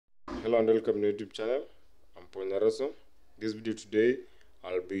Hello and welcome to YouTube channel. I'm Ponaraso. This video today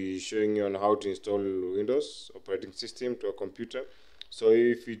I'll be showing you on how to install Windows operating system to a computer. So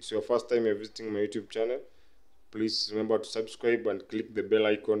if it's your first time you're visiting my YouTube channel, please remember to subscribe and click the bell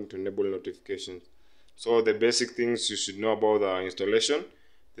icon to enable notifications. So the basic things you should know about the installation.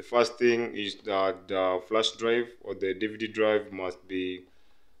 The first thing is that the flash drive or the DVD drive must be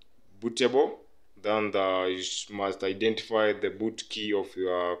bootable. Then you must identify the boot key of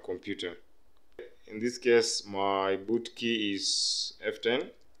your computer. In this case, my boot key is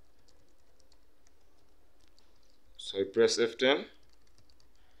F10. So I press F10.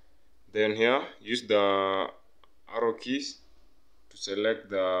 Then here, use the arrow keys to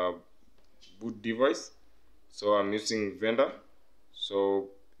select the boot device. So I'm using vendor. So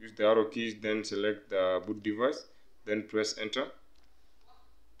use the arrow keys, then select the boot device, then press enter.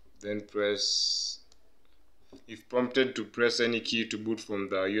 Then press, if prompted to press any key to boot from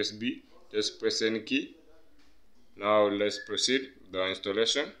the USB, just press any key. Now let's proceed with the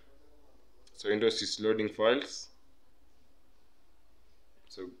installation. So Windows is loading files.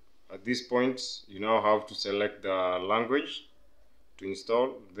 So at this point you now have to select the language to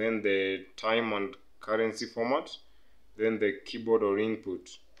install, then the time and currency format, then the keyboard or input.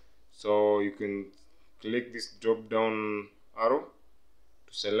 So you can click this drop down arrow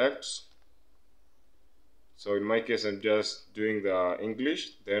to select. So in my case I'm just doing the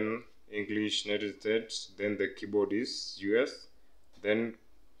English, then English United States, then the keyboard is US, then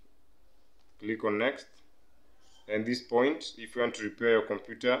click on next. And this point, if you want to repair your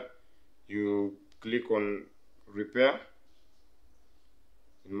computer, you click on repair.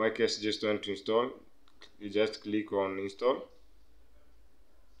 In my case, just want to install, you just click on install.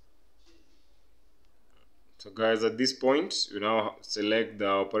 So guys, at this point you now select the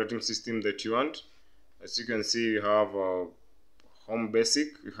operating system that you want. As you can see, you have home basic,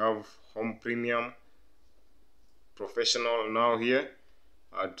 you have home premium, professional. Now here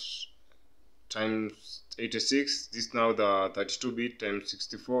at times 86, this now the 32-bit times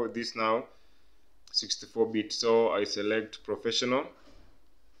 64, this now 64-bit. So I select professional,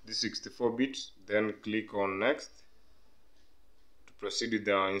 this 64-bit, then click on next to proceed with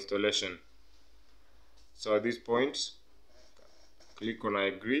the installation. So at this point, click on I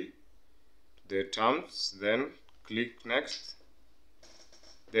agree to the terms, then click next.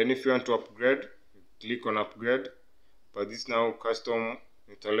 Then if you want to upgrade, click on upgrade. But this now custom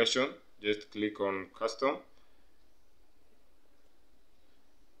installation, just click on custom.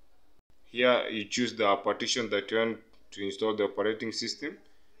 Here you choose the partition that you want to install the operating system.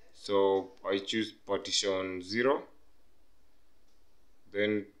 So I choose partition 0,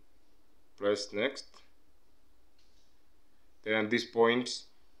 then press next. Then at this point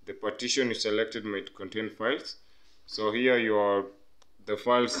the partition you selected might contain files. So here you are the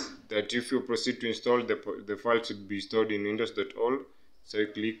files that if you proceed to install, the files should be stored in windows.all. So you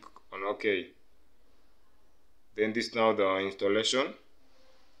click on OK. Then this now the installation.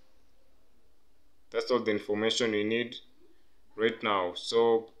 That's all the information you need right now.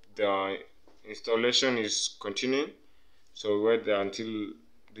 So the installation is continuing. So wait until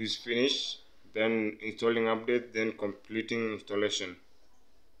this finish, then installing update, then completing installation.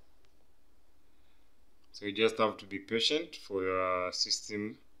 So you just have to be patient for your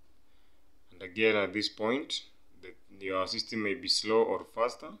system. And again, at this point, your system may be slow or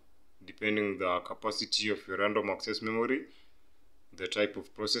faster, depending on the capacity of your random access memory, the type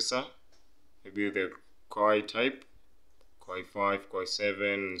of processor, maybe the Core type, Core i5, Core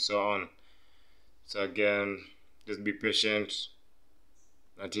i7, and so on. So again, just be patient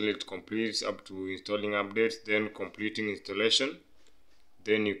until it completes up to installing updates, then completing installation.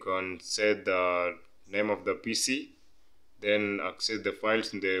 Then you can set the name of the PC, then access the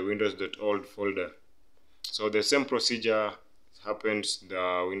files in the windows.old folder. So the same procedure happens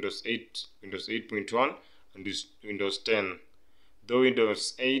the Windows 8, Windows 8.1 and this Windows 10. Though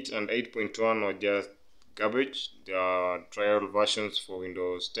Windows 8 and 8.1 are just garbage, they are trial versions for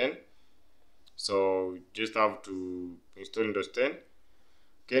Windows 10. So you just have to install Windows 10.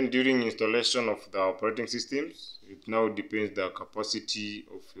 Again, during installation of the operating systems, it now depends the capacity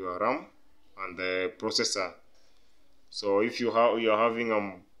of your RAM and the processor. So if you're having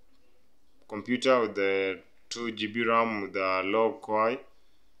a computer with the 2 GB RAM with a low core,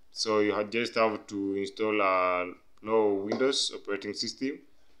 so you just have to install a low Windows operating system,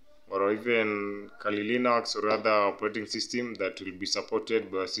 or even Kali Linux or other operating system that will be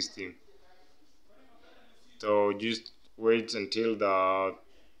supported by a system. So just wait until the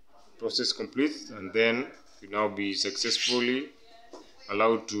process completes, and then you now be successfully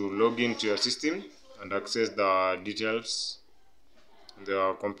allowed to log into your system and access the details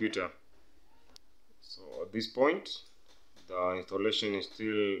the computer. So at this point the installation is still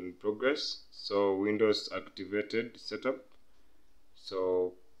in progress. So Windows activated setup.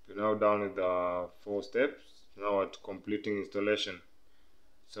 So we're now down with the 4 steps, now at completing installation.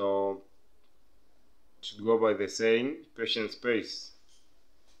 So it should go by the saying patient space.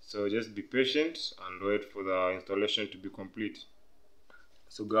 So just be patient and wait for the installation to be complete.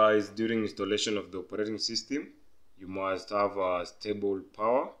 So guys, during installation of the operating system, you must have a stable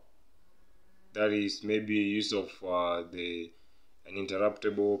power. That is maybe use of an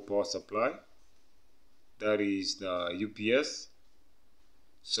uninterruptible power supply. That is the UPS.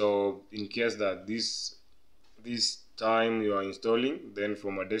 So in case that this time you are installing, then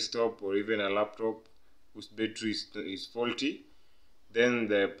from a desktop or even a laptop whose battery is faulty, then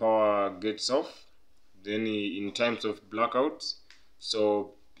the power gets off, then in times of blackouts,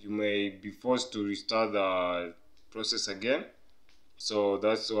 so you may be forced to restart the process again. So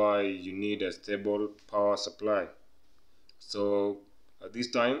that's why you need a stable power supply. So at this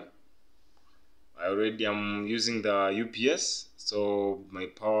time I already am using the UPS, so my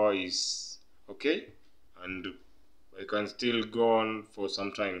power is okay and I can still go on for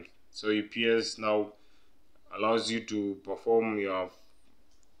some time. So UPS now allows you to perform your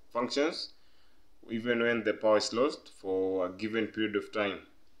functions even when the power is lost for a given period of time.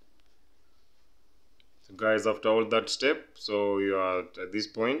 So guys, after all that step, so you are at this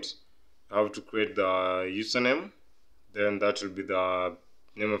point, you have to create the username, then that will be the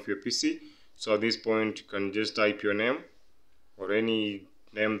name of your PC. So at this point you can just type your name or any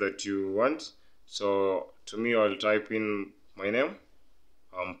name that you want. So to me, I'll type in my name.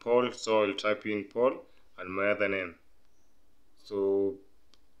 I'm Paul, so I'll type in Paul and my other name. So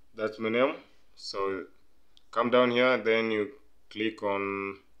that's my name. So come down here, then you click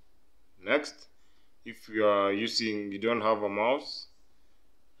on next. If you don't have a mouse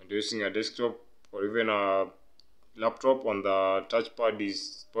and you're using a desktop or even a laptop, on the touchpad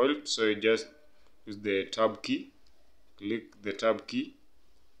is spoiled, so you just use the tab key. Click the tab key.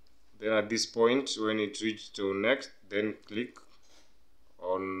 Then at this point, when it reaches to next, then click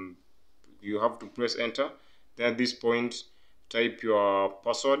on, you have to press enter. Then at this point type your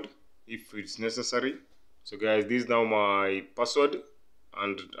password if it's necessary. So guys, this is now my password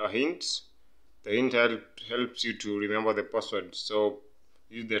and a hint. The hint helps you to remember the password. So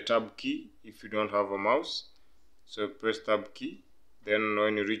use the tab key if you don't have a mouse. So press tab key, then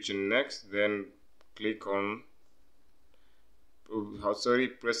when you reach next, then click on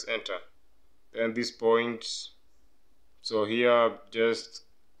press enter. Then this point, so here just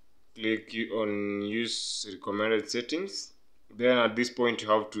click on use recommended settings. Then at this point you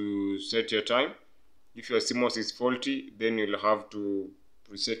have to set your time. If your CMOS is faulty, then you'll have to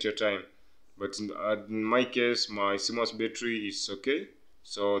reset your time, but in my case my CMOS battery is okay,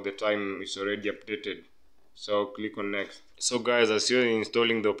 so the time is already updated. So click on next. So guys, as you're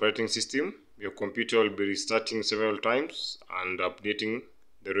installing the operating system, your computer will be restarting several times and updating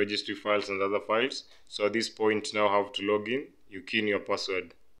the registry files and other files. So at this point now have to log in. You key in your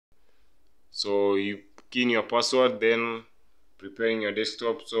password. So you key in your password, then preparing your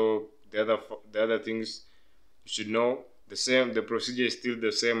desktop. So the other things you should know, the procedure is still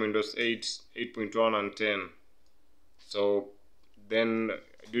the same Windows 8, 8.1 and 10. So then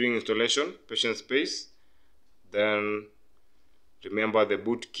during installation, patient space, then remember the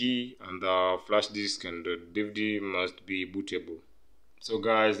boot key and the flash disk and the DVD must be bootable. So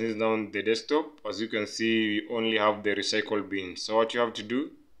guys, this is now the desktop. As you can see, we only have the recycle bin. So what you have to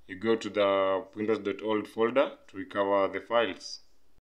do, you go to the windows.old folder to recover the files.